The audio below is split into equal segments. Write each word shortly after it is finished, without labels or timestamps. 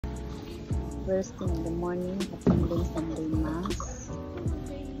First thing in the morning, attending Sunday Mass.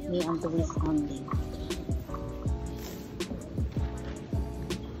 Me and Luis only.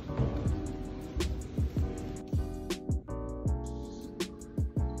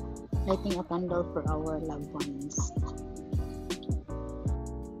 Lighting a candle for our loved ones.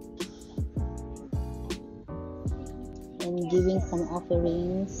 And giving some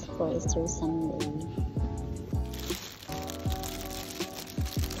offerings for Easter Sunday.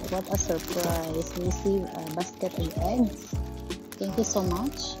 What a surprise! We received a basket of eggs. Thank you so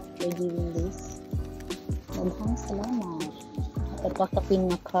much for giving this. Maghang salamat.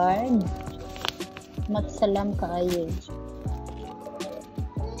 Kapakapin na card. Magsalam kaayo.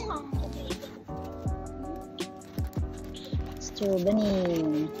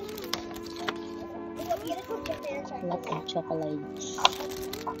 Strawberry. Lots of chocolates.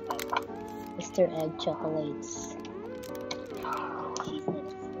 Easter egg chocolates.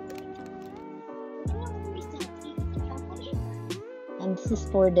 And this is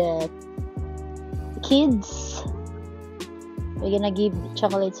for the kids. We're gonna give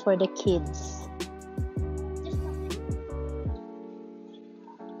chocolates for the kids.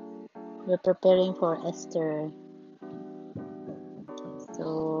 We're preparing for Easter.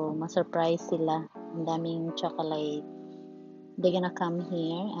 So, ma-surprise sila. Ang daming chocolate. They're gonna come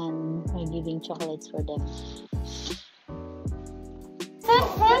here and we're giving chocolates for them.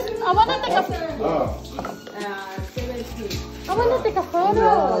 First, I wanna take a photo. I wanna take a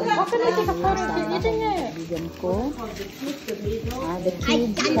photo. How can I take a photo if you're eating it? Bigyan ko. The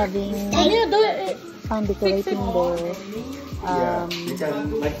kids having fun decorating their you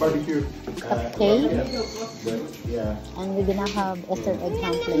can like barbecue. cupcake. Yeah. And we're gonna have Easter egg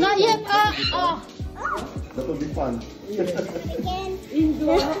hunt later. Not yet. That will be fun.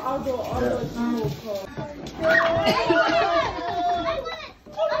 Indoor, outdoor.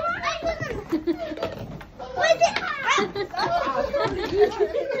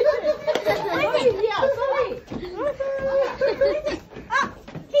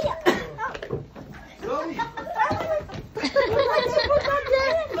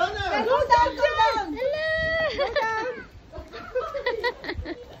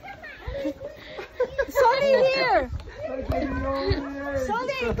 Here!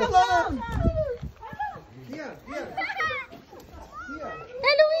 Sully, come on! Here.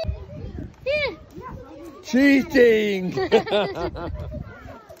 Hello! Here! Cheating! Here,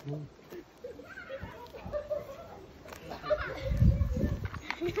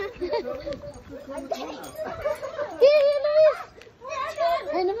 Luis!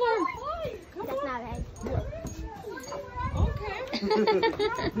 Hey, no more! That's not right.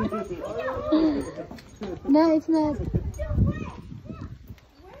 No, it's not.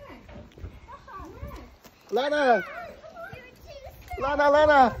 Lana!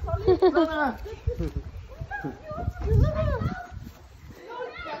 Lana!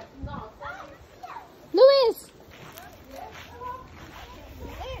 Luis!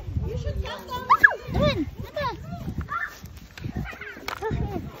 You should come down. Come on!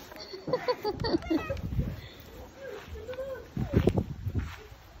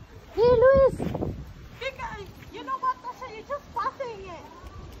 Here, Luis! You know what, Tasha? You're just passing it.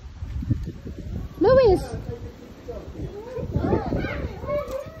 Luis!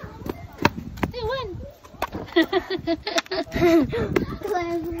 Hey, one!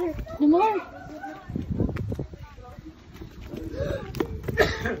 No more!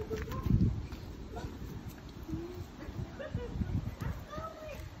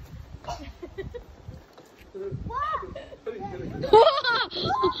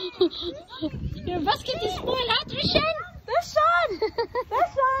 Your basket is full, huh, Trishan? Dashan!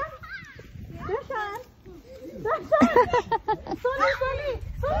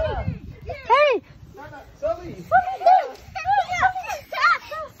 Hey! Sully!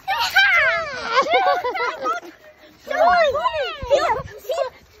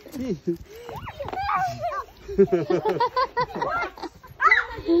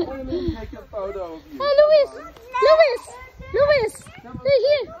 Take a photo of you. Oh, Luis! Hey,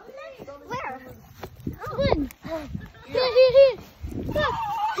 here! Where? Come on! Here!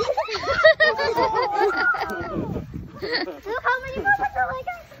 Look how many more are like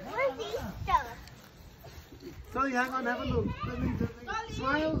us. Where's the Easter? Sully, hang on, have a look.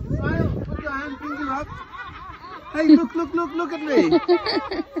 Smile. Put your hand thinking up. Hey, look at me.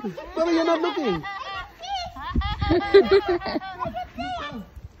 Sully, you're not looking.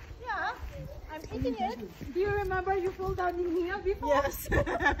 Yeah, I'm eating it. Do you remember you fell down in here before? Yes.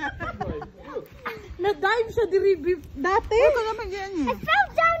 Na-dive siya dati. I fell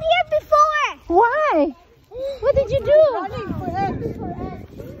down here before. Why? What did you do? Running for eggs.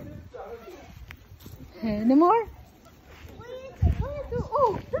 No more?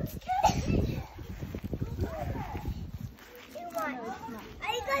 Oh, that's catchy. Too much.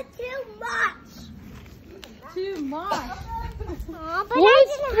 I got too much. Too much. Aw, but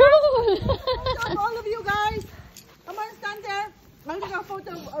What's I didn't have... Stop, all of you guys. Come on, stand there. I'll take a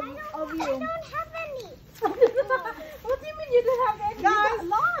photo of I you. don't have any. What do you mean you don't have any? Guys,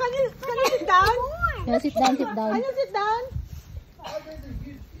 can you sit down? Yeah, sit down, sit Can down. you sit down?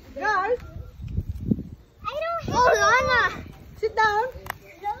 Guys, I don't have... Oh, Lana. sit down.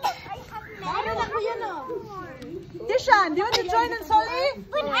 I don't have more. Tishan, do you want to join us, Holly?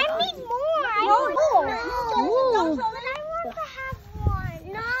 But I need more. I No, want no. more. Ooh. But I want to have one.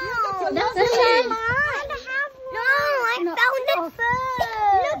 No. That's I Tishan. want to have one. No, I No. found it first.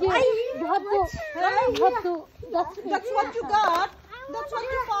 You have to, That's what you got. That's what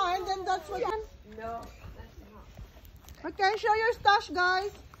you find, and that's what you... Okay, show your stash,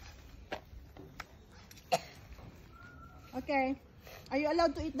 guys. Okay. Are you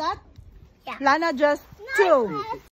allowed to eat that? Yeah. Lana, just 2.